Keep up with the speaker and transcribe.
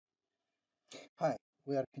Hi,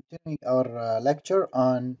 we are continuing our lecture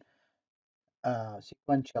on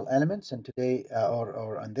sequential elements, and today,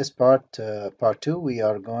 or on this part two, we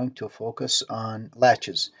are going to focus on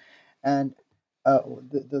latches. And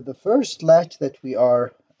the first latch that we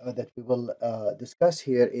will discuss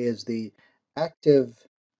here is the active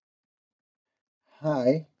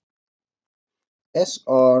high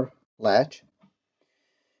SR latch,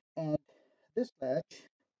 and this latch,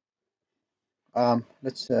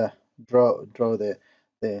 let's draw the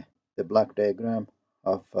the block diagram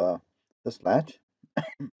of this latch.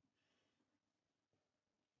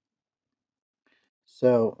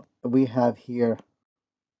 So we have here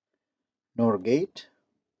NOR gate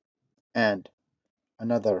and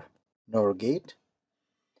another NOR gate,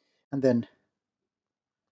 and then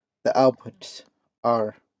the outputs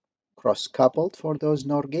are cross coupled for those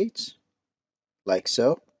NOR gates, like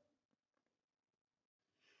so.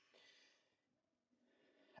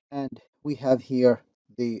 And we have here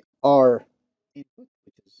the R input,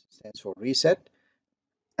 which stands for reset,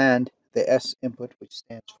 and the S input, which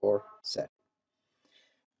stands for set.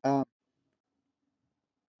 Um,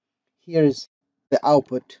 Here is the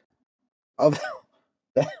output of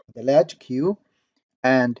the latch Q,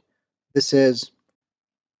 and this is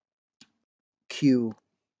Q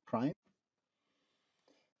prime.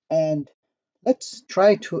 And let's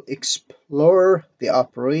try to explore the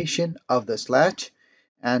operation of this latch.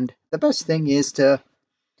 And the best thing is to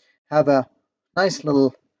have a nice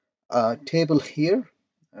little table here,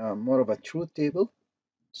 more of a truth table.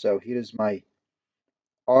 So here is my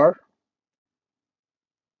R,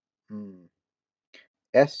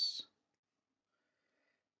 S,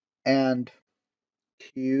 and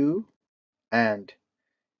Q, and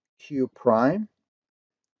Q prime.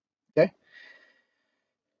 Okay,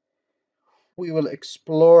 we will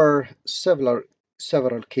explore several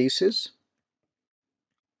cases.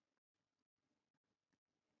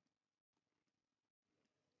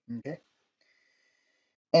 Okay,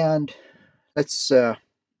 and let's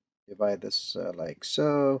divide this like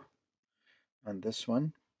so, and this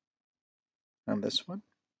one, and this one.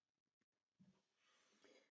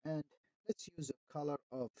 And let's use a color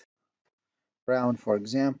of brown, for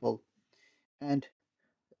example, and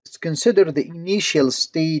let's consider the initial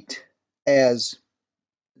state as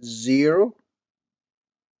 0,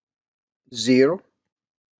 0,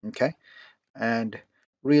 okay? And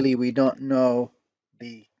really, we don't know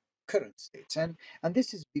the current states. And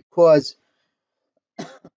this is because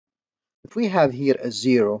if we have here a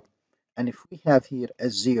 0, and if we have here a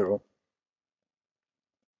 0,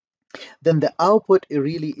 then the output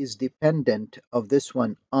really is dependent of this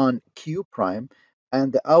one on Q prime,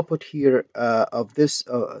 and the output here of this,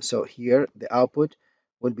 so here the output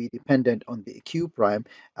will be dependent on the Q prime,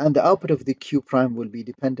 and the output of the Q prime will be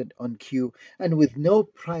dependent on Q, and with no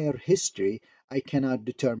prior history, I cannot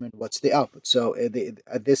determine what's the output. So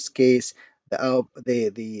at this case,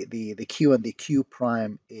 the Q and the Q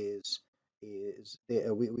prime is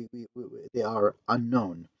they are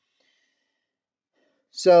unknown.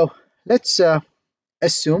 So let's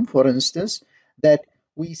assume, for instance, that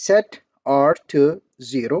we set R to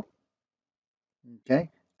 0, okay,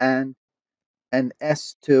 and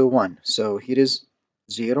S to 1. So here is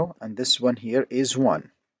 0, and this one here is 1.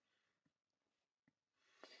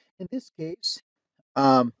 In this case,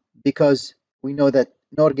 because we know that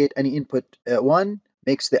NOR gate any input 1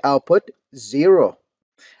 makes the output 0,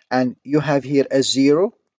 and you have here a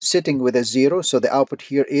 0 sitting with a 0, so the output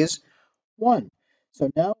here is 1.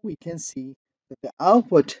 So now we can see that the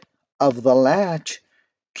output of the latch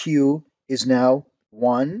Q is now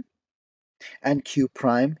 1 and Q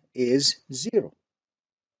prime is 0.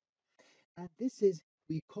 And this is,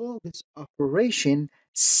 we call this operation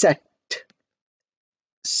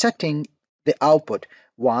setting the output.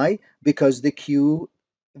 Why? Because the Q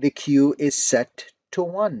is set to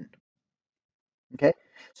 1. Okay,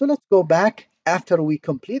 so let's go back after we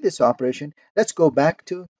complete this operation. Let's go back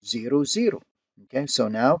to 0, 0. Okay, so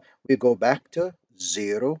now we go back to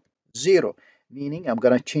 0, 0, meaning I'm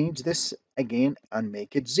going to change this again and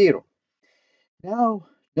make it 0. Now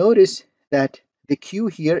notice that the Q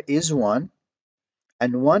here is 1,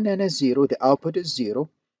 and 1 and a 0, the output is 0,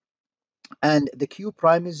 and the Q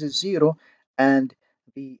prime is a 0, and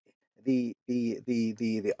the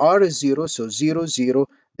the R is 0, so 0, 0,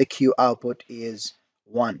 the Q output is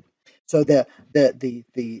 1. So the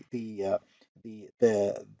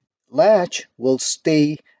latch will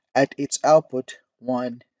stay at its output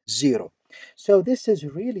 1, 0. So this is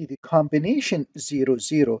really the combination 0,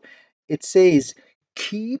 0. It says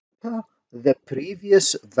keep the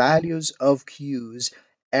previous values of Q's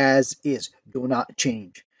as is, do not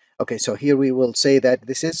change. Okay, so here we will say that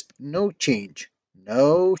this is no change.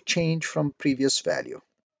 no change from previous value.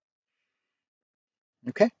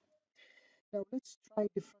 Okay. Now let's try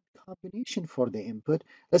different combination for the input.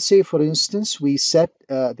 Let's say, for instance, we set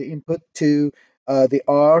the input to the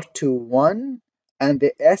R to 1 and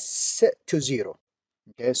the S to 0.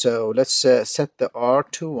 Okay, so let's set the R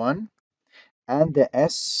to 1 and the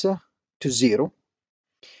S to 0.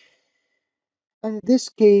 And in this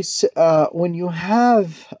case, when you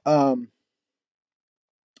have a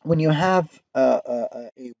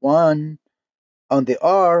 1 on the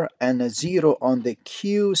R and a 0 on the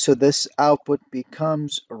Q, so this output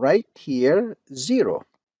becomes right here 0.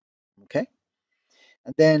 Okay,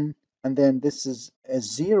 and then this is a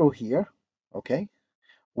 0 here. Okay,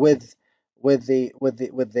 with with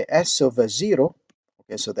the S of a 0.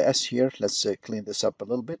 Okay, so the S here, let's clean this up a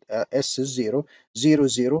little bit. S is 0, 0,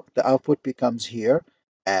 0. The output becomes here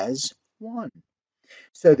as 1.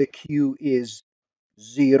 So the Q is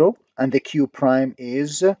 0 and the Q prime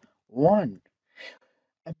is 1.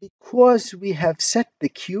 And because we have set the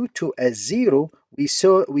Q to a 0, we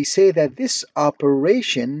say that this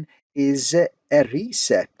operation is a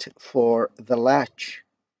reset for the latch.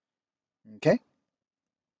 Okay,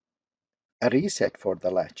 a reset for the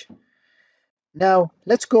latch. Now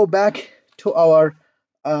let's go back to our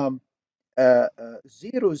 0,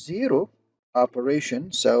 0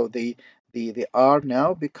 operation. So the R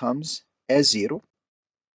now becomes a 0.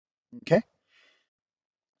 Okay,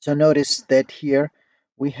 so notice that here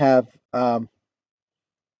we have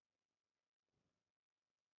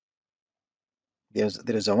there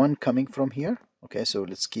is a 1 coming from here. Okay, so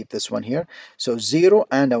let's keep this one here. So 0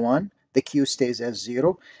 and a 1, the Q stays as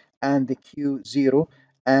 0, and the Q 0,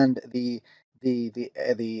 and the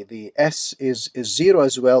S is 0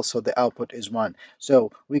 as well, so the output is 1.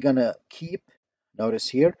 So we're gonna keep, notice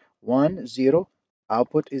here, 1 0,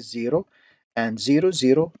 output is 0, and 0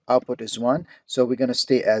 0, output is 1. So we're gonna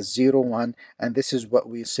stay as 0 1, and this is what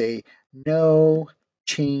we say, no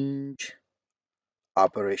change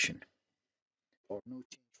operation, or no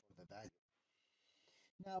change for the value.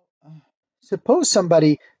 Now, suppose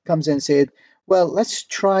somebody comes and said, well, let's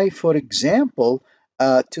try, for example,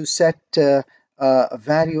 to set a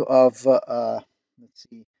value of, let's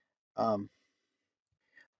see, um,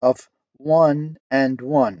 of 1 and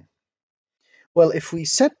 1. Well, if we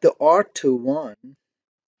set the R to 1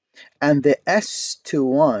 and the S to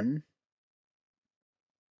 1,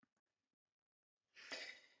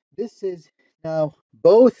 this is now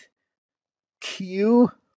both Q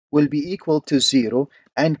will be equal to 0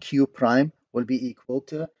 and Q prime will be equal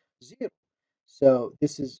to 0. So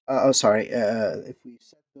this is, oh, sorry, if we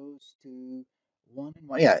set those to 1 and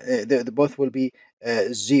 1, yeah, the both will be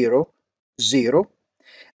 0, 0.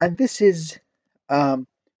 And this is, we will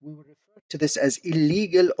refer to this as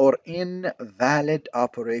illegal or invalid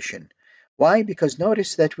operation. Why? Because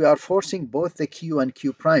notice that we are forcing both the Q and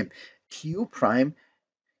Q prime. Q prime,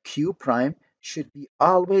 Q prime should be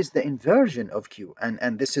always the inversion of Q.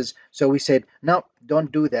 And this is, so we said, no,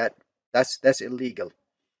 don't do that. That's illegal.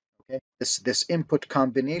 Okay, this input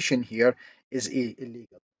combination here is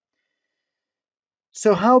illegal.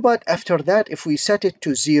 So how about after that, if we set it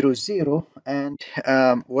to 0 0, and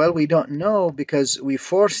well, we don't know because we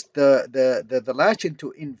forced the latch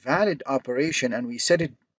into invalid operation and we set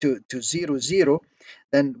it to 0 0,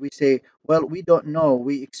 then we say, well, we don't know,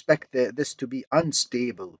 we expect this to be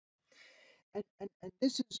unstable. And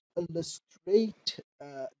this is illustrate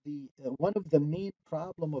the one of the main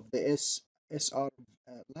problem of the SR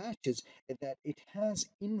latches is that it has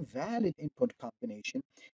invalid input combination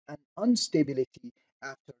and instability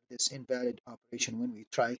after this invalid operation when we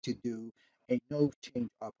try to do a no change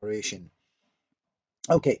operation.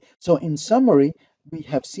 Okay, so in summary, we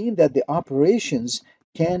have seen that the operations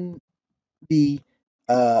can be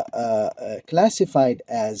classified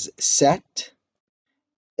as set,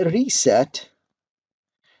 reset,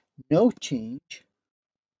 no change,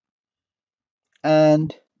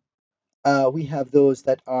 and we have those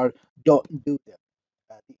that are don't do them,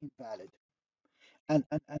 the invalid. And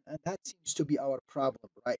that seems to be our problem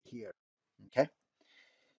right here. Okay.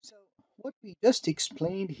 So what we just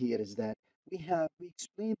explained here is that we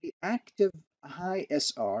explained the active high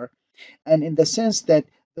SR, and in the sense that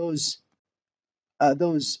those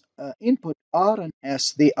input R and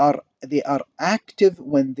S, they are active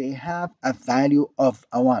when they have a value of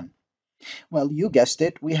a 1. Well, you guessed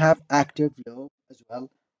it, we have active low as well,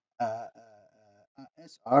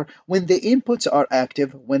 SR, when the inputs are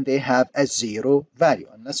active when they have a 0 value.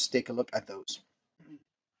 And let's take a look at those.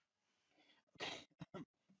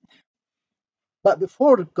 But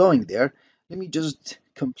before going there, let me just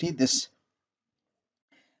complete this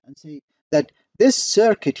and say that this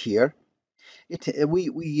circuit here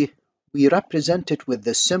we represent it with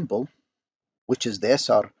the symbol, which is the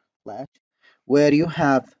SR latch, where you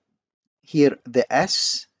have here the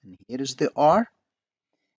S, and here is the R,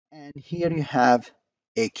 and here you have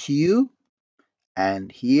a Q,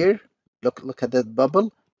 and here look at that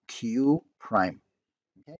bubble, Q prime.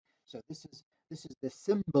 Okay, so this is the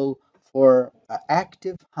symbol for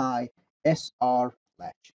active high SR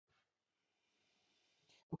latch.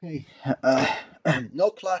 Okay, no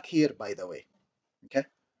clock here, by the way. Okay,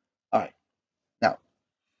 all right. Now,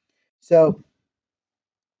 so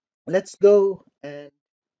let's go and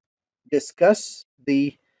discuss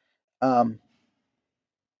the um,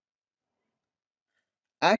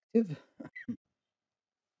 active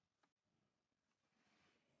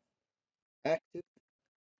active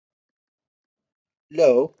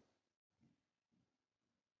low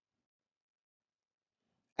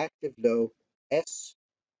active low SSR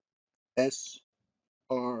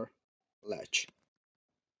latch.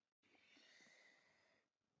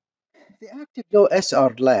 The active low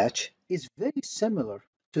SR latch is very similar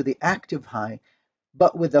to the active high,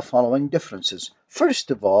 but with the following differences.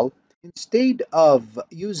 First of all, instead of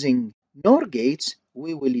using NOR gates,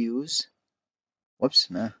 we will use, whoops,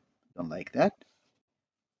 no, don't like that,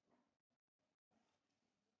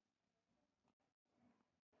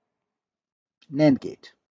 NAND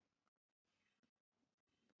gate.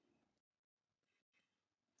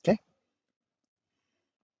 Okay,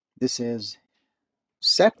 this is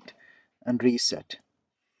set and reset.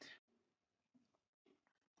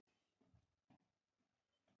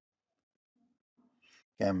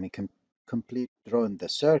 And we can complete drawing the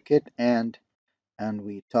circuit and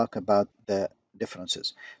we talk about the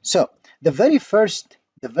differences. So the very first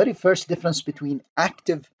difference between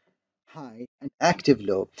active high and active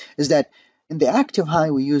low is that in the active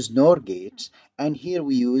high we use NOR gates and here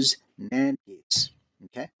we use NAND gates.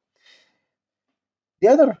 Okay. The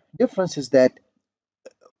other difference is that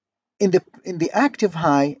in the active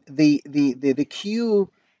high the Q,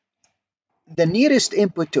 the nearest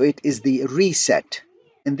input to it is the reset.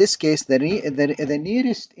 In this case the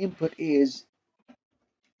nearest input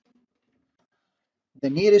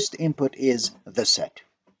is the set.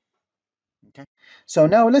 Okay. So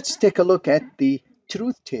now let's take a look at the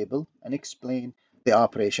truth table and explain the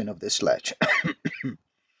operation of this latch.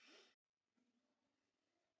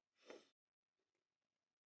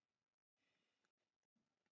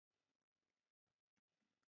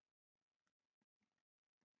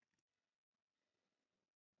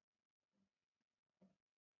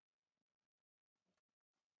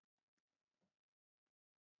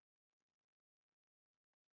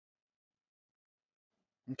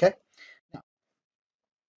 Okay. Now,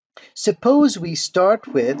 suppose we start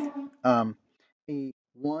with a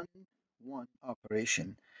 1-1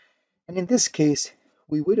 operation. And in this case,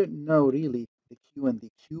 we wouldn't know really the Q and the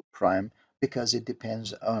Q prime because it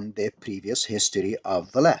depends on the previous history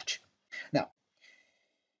of the latch. Now,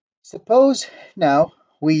 suppose now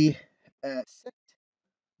we set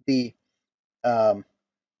the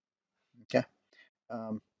okay,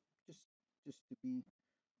 um, just to be,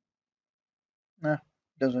 nah,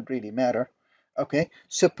 doesn't really matter. Okay,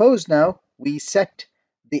 suppose now we set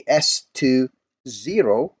the S to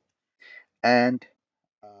 0 and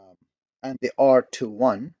um, the R to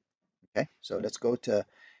 1. Okay, so let's go to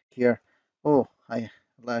here. Oh, I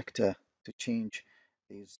like to change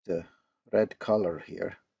these to red color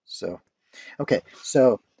here. So okay,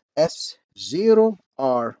 so S0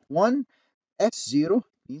 R1. S0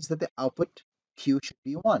 means that the output Q should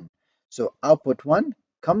be 1. So output 1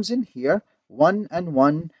 comes in here, 1 and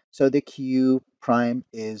 1, so the Q prime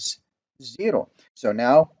is 0. So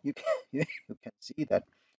now you can, you can see that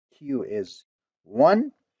Q is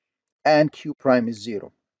 1 and Q prime is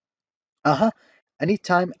 0. Uh-huh.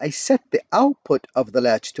 Anytime I set the output of the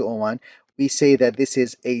latch to 01, we say that this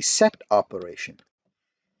is a set operation.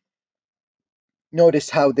 Notice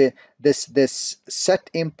how this set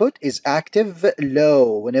input is active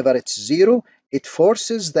low. Whenever it's 0, it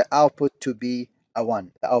forces the output to be a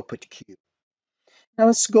 1, the output Q. Now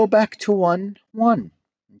let's go back to 1, 1.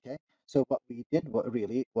 Okay, so what we did what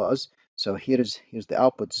really was, so here's the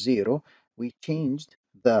output 0. We changed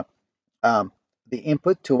um, the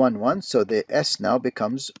input to 1, 1, so the S now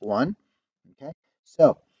becomes 1. Okay,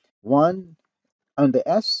 so 1 on the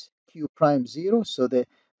S, Q prime 0, so the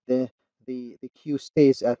the Q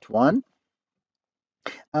stays at 1,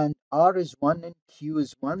 and R is 1 and Q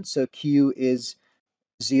is 1, so Q is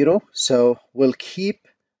 0. So we'll keep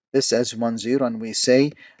this as 1, 0, and we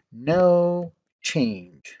say no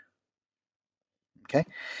change. Okay,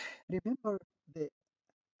 remember the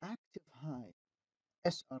active high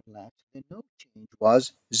SR latch, the no change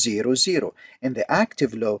was 0, 0. In the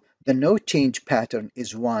active low, the no change pattern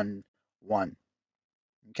is 1, 1.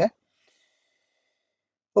 Okay?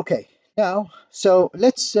 Okay, now, so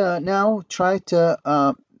let's now try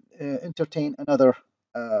to entertain another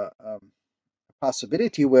uh, um,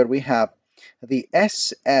 possibility where we have the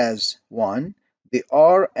S as 1, the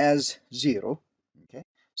R as 0. Okay,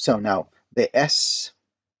 so now the S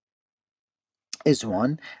is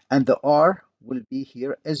 1 and the R will be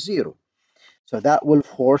here as 0. So that will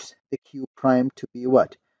force the Q prime to be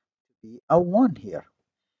what? To be a 1 here.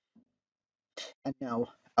 And now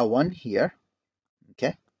a 1 here,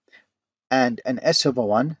 okay? And an S of a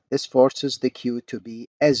 1, this forces the Q to be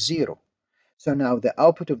a 0. So now the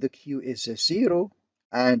output of the Q is a 0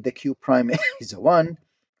 and the Q prime is a 1.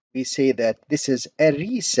 We say that this is a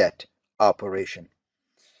reset operation.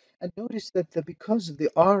 And notice that because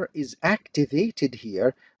the R is activated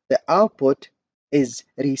here, the output is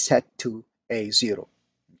reset to a 0.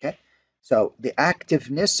 Okay? So the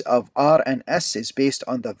activeness of R and S is based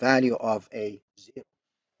on the value of a 0.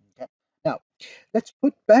 Okay? Now, let's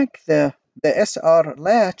put back the SR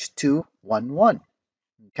latch to 1, 1.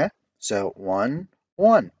 Okay? So 1,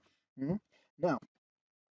 1. Now,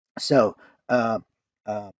 so uh,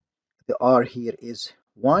 uh, the R here is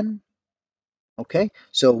 1. Okay?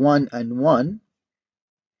 So 1 and 1.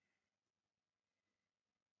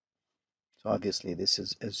 So obviously this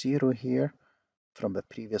is a 0 here from the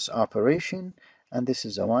previous operation, and this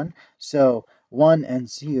is a 1. So 1 and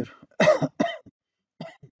 0.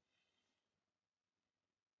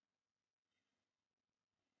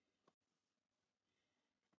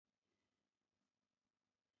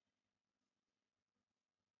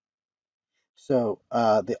 So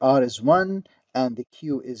the R is 1 and the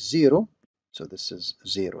Q is 0. So this is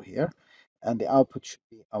 0 here. And the output should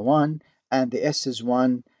be a 1. And the S is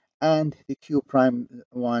 1 and the Q prime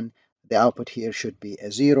 1. The output here should be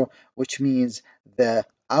a 0, which means the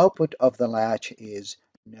output of the latch is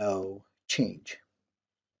no change.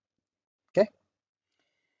 Okay?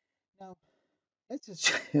 Now let's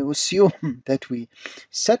assume that we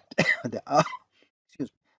set excuse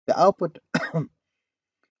me, the output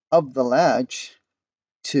of the latch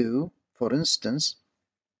to, for instance,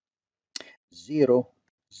 0,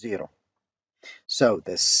 0. So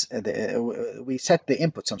we set the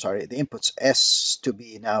inputs, I'm sorry, the inputs S to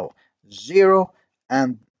be now 0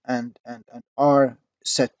 and R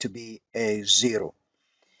set to be a 0.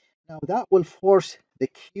 Now that will force the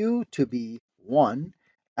Q to be 1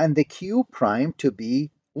 and the Q prime to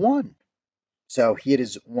be 1. So here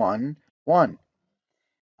is 1, 1.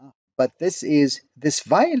 But this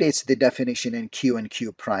violates the definition in Q and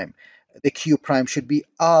Q prime. The Q prime should be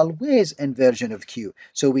always inversion of Q.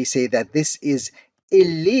 So we say that this is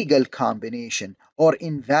illegal combination or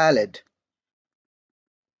invalid.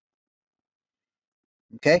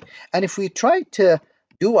 Okay, and if we try to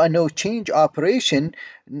do a no change operation,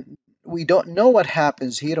 we don't know what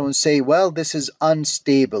happens here and say, well, this is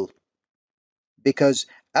unstable because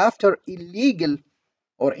after illegal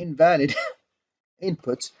or invalid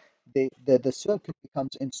inputs, the circuit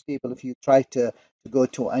becomes unstable if you try to go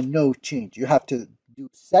to a no change. You have to do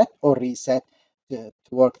set or reset to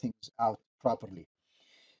work things out properly.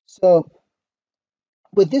 So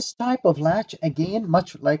with this type of latch, again,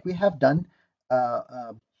 much like we have done, uh,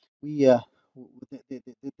 uh, we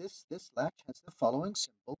this latch has the following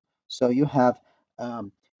symbol. So you have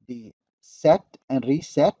the set and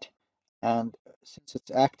reset, and since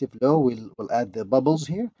it's active low, we'll add the bubbles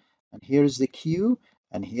here, and here is the Q,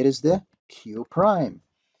 and here is the Q prime.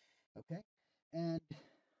 Okay, and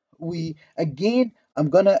we again, I'm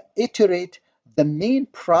gonna iterate the main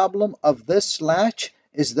problem of this latch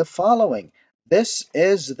is the following. This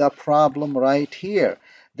is the problem right here.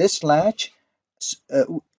 This latch,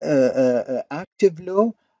 active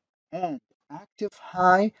low and active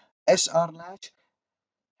high SR latch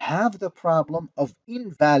have the problem of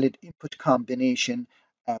invalid input combination,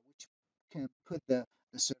 which can put the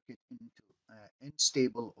circuit into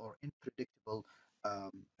unstable or unpredictable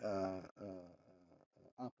um,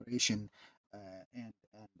 operation, and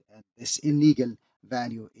this illegal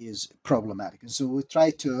value is problematic. And so we'll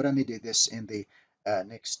try to remedy this in the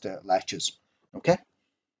next latches. Okay?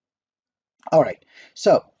 All right.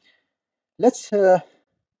 So let's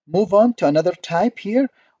move on to another type here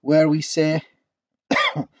where we say,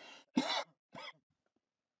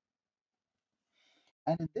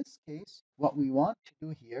 and in this case, what we want to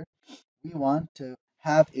do here, we want to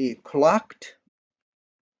have a clocked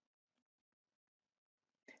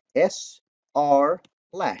SR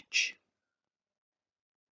latch.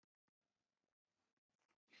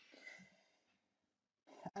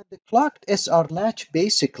 And the clocked SR latch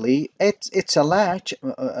basically it's a latch.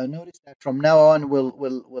 Notice that from now on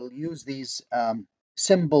we'll use these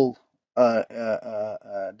symbol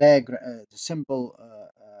symbol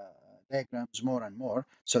diagrams more and more.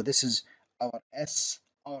 So this is our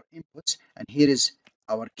SR inputs, and here is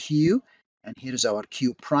our Q, and here is our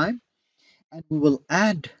Q prime, and we will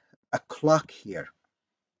add a clock here.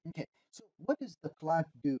 Okay, so what does the clock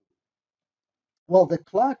do? Well, the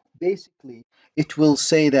clock basically it will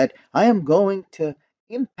say that I am going to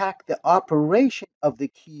impact the operation of the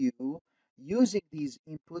queue using these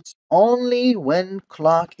inputs only when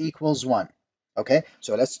clock equals 1. Okay,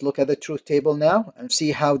 so let's look at the truth table now and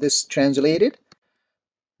see how this translated.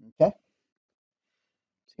 Okay,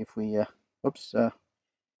 see if we, oops,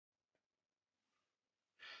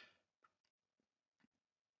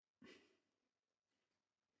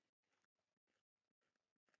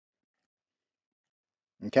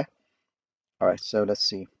 okay, all right, so let's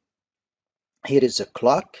see. Here is a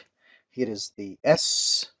clock, here is the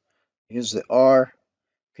S, here's the R,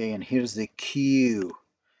 okay, and here's the Q.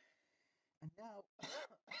 And now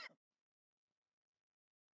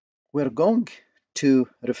we're going to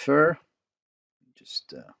refer,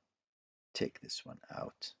 just take this one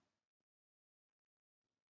out.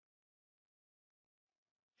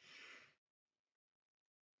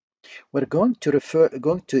 We're going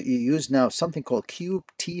to use now something called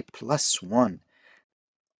qt plus 1.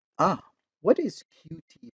 Ah, what is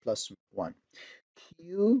qt plus 1?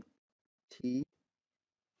 Qt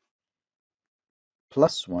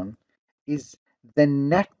plus 1 is the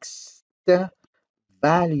next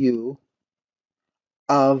value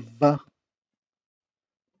of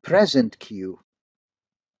present q.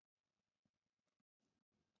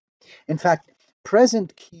 In fact,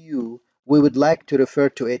 present q, we would like to refer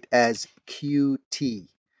to it as qt.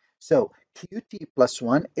 So qt plus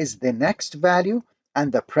 1 is the next value,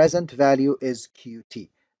 and the present value is qt,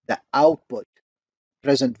 the output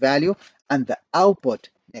present value, and the output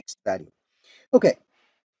next value. Okay,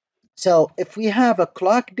 so if we have a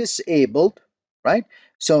clock disabled, right?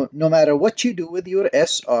 So no matter what you do with your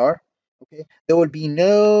SR, okay, there will be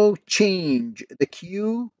no change. The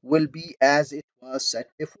Q will be as it was set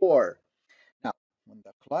before. Now, when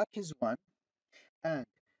the clock is 1 and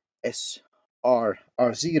SR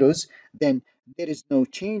are zeros, then there is no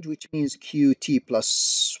change, which means QT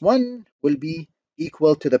plus 1 will be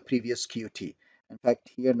equal to the previous QT. In fact,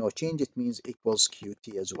 here no change, it means equals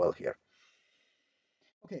QT as well here.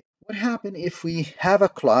 Okay, what happens if we have a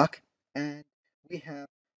clock and we have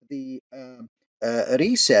the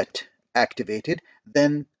reset activated?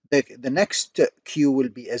 Then the next Q will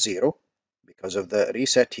be a 0 because of the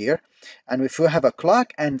reset here. And if we have a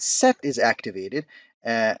clock and set is activated,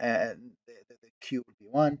 the Q will be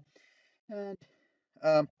 1. And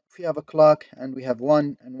if we have a clock and we have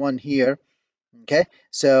 1 and 1 here, okay,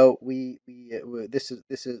 so this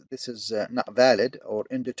is not valid or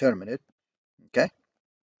indeterminate. Okay,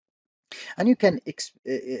 and you can see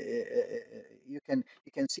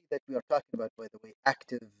that we are talking about, by the way,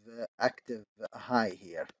 active high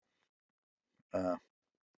here. Uh,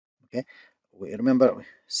 okay, we remember,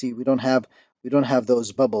 see, we don't have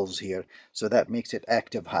those bubbles here, so that makes it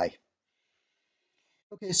active high.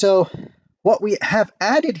 Okay, so what we have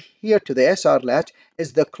added here to the SR latch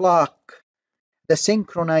is the clock, the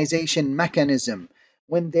synchronization mechanism.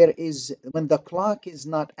 When the clock is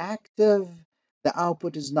not active, the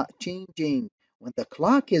output is not changing. When the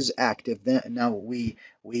clock is active, then now we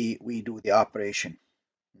do the operation.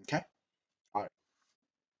 Okay, all right.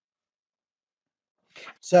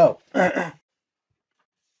 So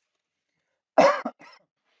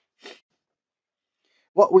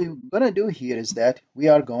what we're going to do here is that we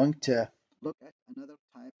are going to look at another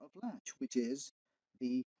type of latch, which is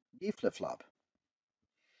the D flip-flop.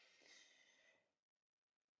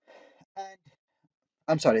 And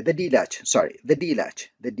I'm sorry, the D latch. Sorry, the D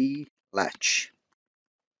latch. The D latch.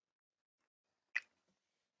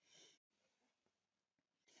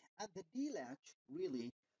 And the D latch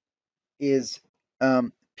really is,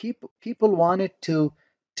 people wanted to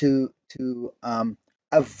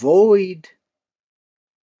avoid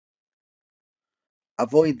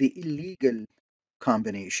the illegal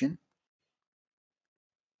combination.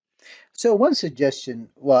 So one suggestion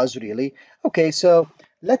was really, okay, so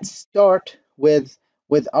let's start with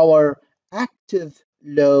our active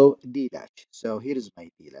low D latch. So here is my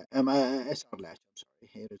D latch, my SR latch. I'm sorry.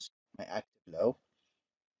 Here is my active low.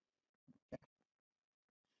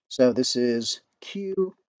 So this is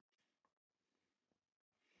Q.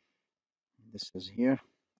 This is here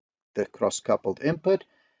the cross-coupled input.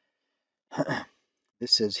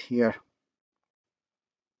 This is here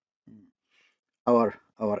our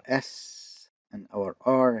our S and our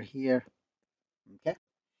R here. Okay,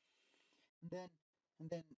 and then and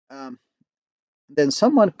then um, then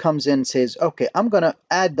someone comes in and says, okay, I'm gonna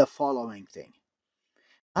add the following thing.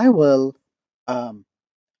 I will um,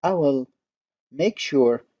 I will make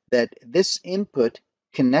sure that this input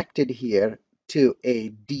connected here to a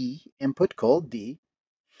D input called D,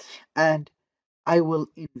 and I will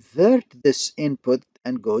invert this input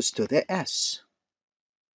and goes to the S.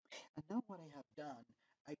 And now what I have done,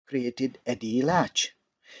 I created a D latch.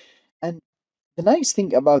 And the nice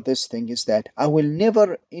thing about this thing is that I will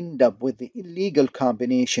never end up with the illegal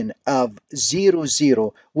combination of 0,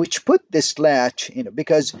 0, which put this latch,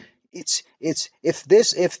 because it's if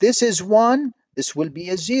this is 1, this will be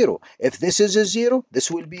a 0. If this is a 0, this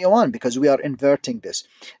will be a 1, because we are inverting this.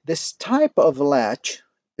 This type of latch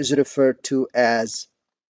is referred to as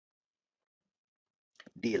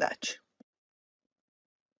D latch.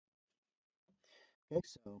 Okay,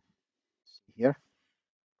 so see here.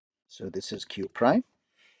 So this is Q prime.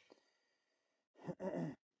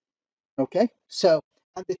 Okay, so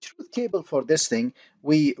and the truth table for this thing,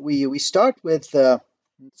 we start with let's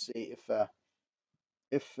see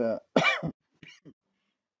if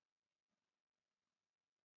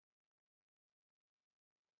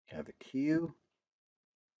have a Q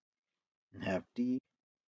and have D,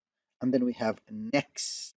 and then we have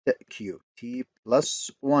next Q T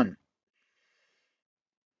plus 1.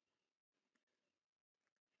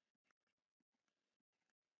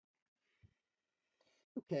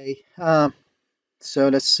 Okay, so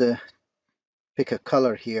let's pick a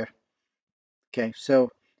color here. Okay,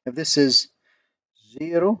 so if this is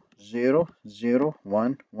 0, 0, 0,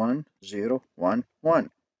 1, 1, 0, 1, 1.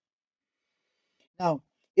 Now,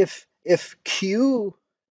 if Q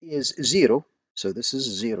is 0, so this is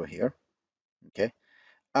 0 here, okay,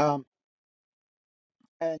 um,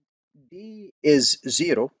 and D is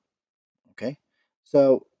 0, okay,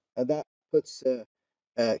 so that puts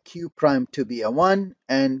Q prime to be a 1,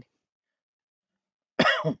 and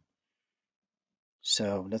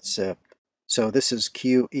so let's so this is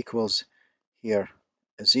Q equals here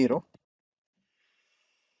a 0,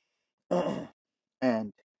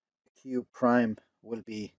 and Q prime will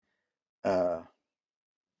be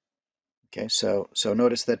okay, so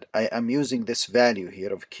notice that I am using this value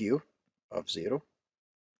here of Q of 0,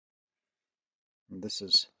 and this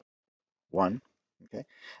is 1, okay.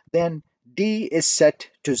 Then D is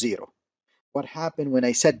set to 0. What happened when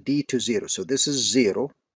I set D to 0? So this is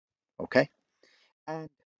 0, okay, and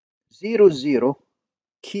 0, 0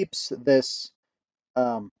 keeps this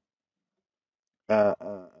um,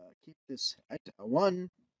 keep this at a 1,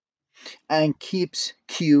 and keeps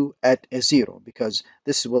Q at a 0, because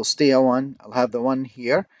this will stay a 1. I'll have the 1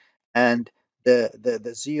 here, and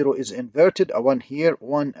the 0 is inverted, a 1 here,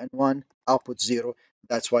 1 and 1, output 0.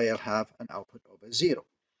 That's why I'll have an output of a 0.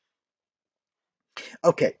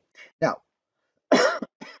 Okay, now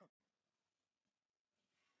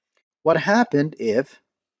what happened if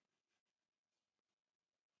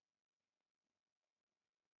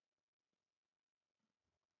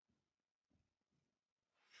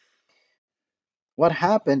what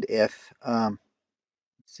happened if let's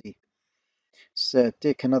see, so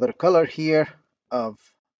take another color here of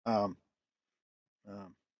um,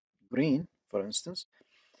 um, green, for instance.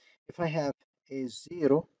 If I have a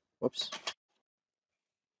 0, whoops,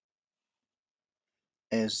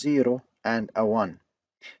 a 0 and a 1,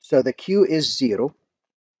 so the Q is 0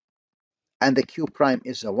 and the Q prime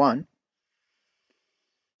is a 1,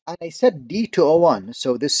 and I set D to a 1,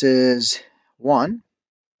 so this is 1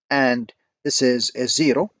 and this is a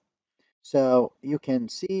 0. So you can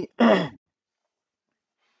see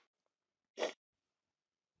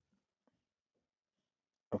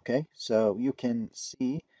okay, so you can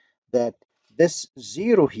see that this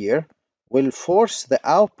 0 here will force the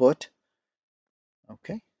output,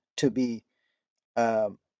 okay, to be a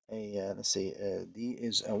let's see, D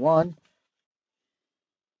is a 1,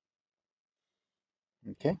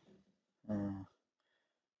 okay. Uh,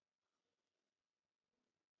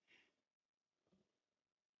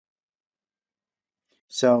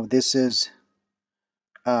 so this is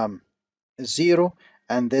 0,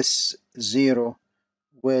 and this 0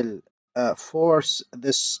 will force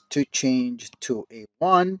this to change to a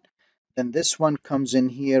 1. Then this one comes in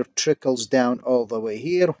here, trickles down all the way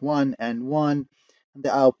here, 1 and 1, and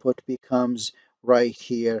the output becomes right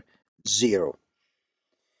here 0.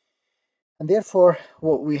 And therefore,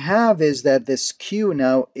 what we have is that this Q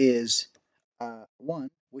now is 1,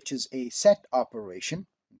 which is a set operation.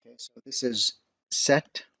 Okay, so this is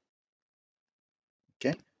set,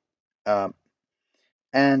 okay, um,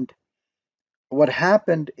 and what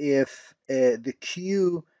happened if the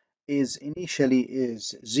Q is initially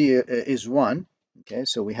is zero is one. Okay,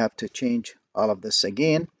 so we have to change all of this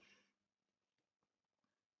again.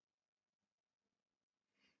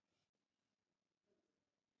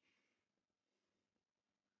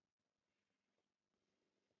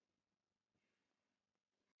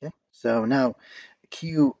 Okay, so now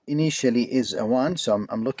Q initially is a one, so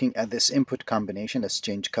I'm looking at this input combination. Let's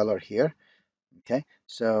change color here. Okay,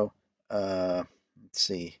 so let's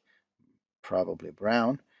see, probably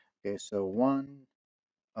brown. Okay, so one,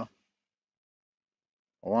 oh,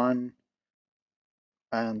 one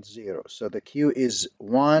and zero. So the Q is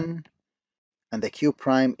one and the Q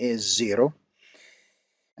prime is zero,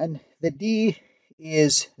 and the D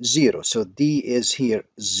is zero. So D is here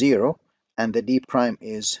zero, and the D prime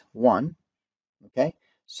is one. Okay,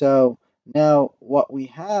 so now what we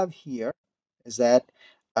have here is that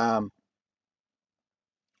um,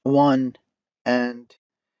 one and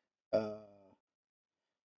uh,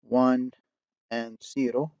 one and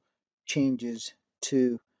zero changes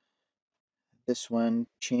to this one,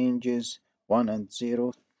 changes one and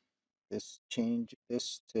zero. This change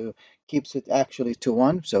this to keeps it actually to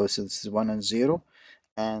one. So this is one and zero,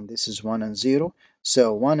 and this is one and zero.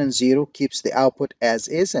 So one and zero keeps the output as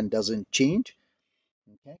is and doesn't change.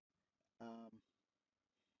 Okay, um,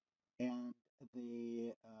 and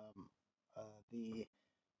the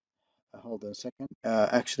hold on a second.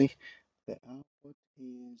 Actually, the output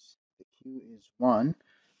is the Q is one.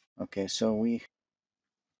 Okay, so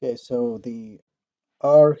the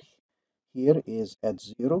R here is at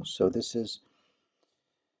zero. So this is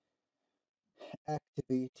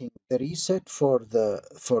activating the reset for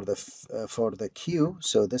the Q.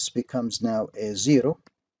 So this becomes now a zero.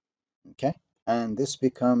 Okay, and this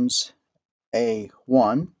becomes a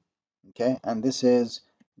one. Okay, and this is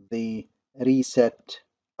the reset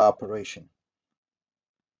operation.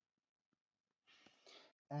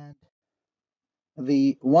 And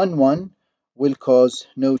the 1 1 will cause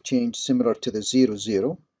no change, similar to the 0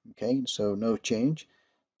 0. Okay, so no change.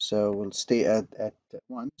 So we'll stay at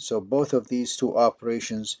 1. So both of these two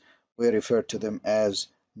operations, we refer to them as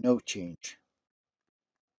no change.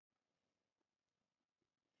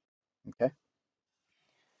 Okay,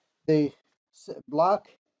 the block,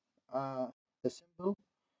 the symbol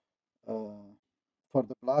uh, for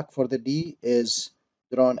the block for the D is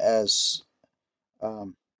drawn as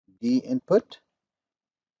D input,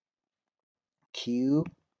 Q,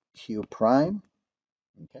 Q prime.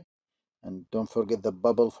 Okay, and don't forget the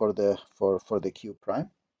bubble for the Q prime.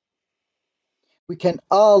 We can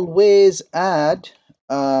always add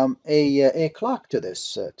a clock to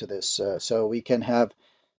this. So we can have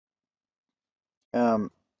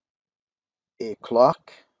um, a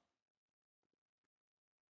clock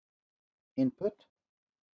input,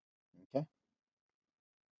 okay,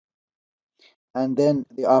 and then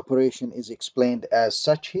the operation is explained as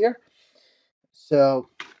such here. So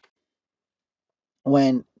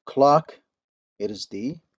when clock, it is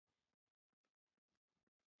D.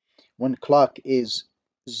 When clock is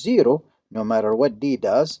zero, no matter what D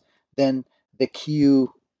does, then the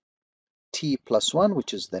Q T plus one,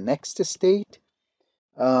 which is the next state,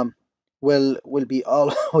 um, will be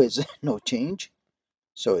always no change.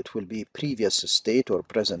 So it will be previous state or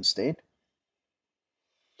present state.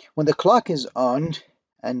 When the clock is on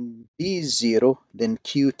and D is zero, then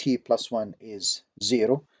QT plus one is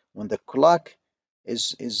zero. When the clock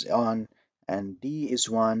is on and D is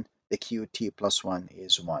one, the QT plus one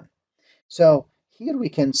is one. So here we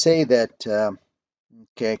can say that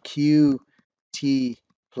okay, QT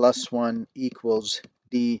plus one equals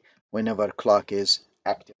D whenever clock is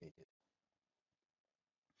activated.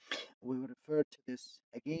 We will refer to this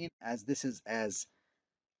again as this is as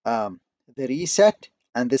um, the reset,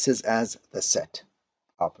 and this is as the set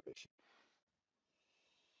operation.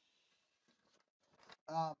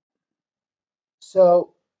 Um,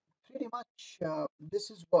 so pretty much this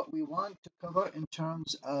is what we want to cover in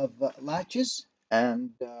terms of latches, and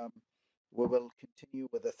we will continue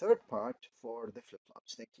with the third part for the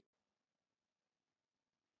flip-flops. Thank you.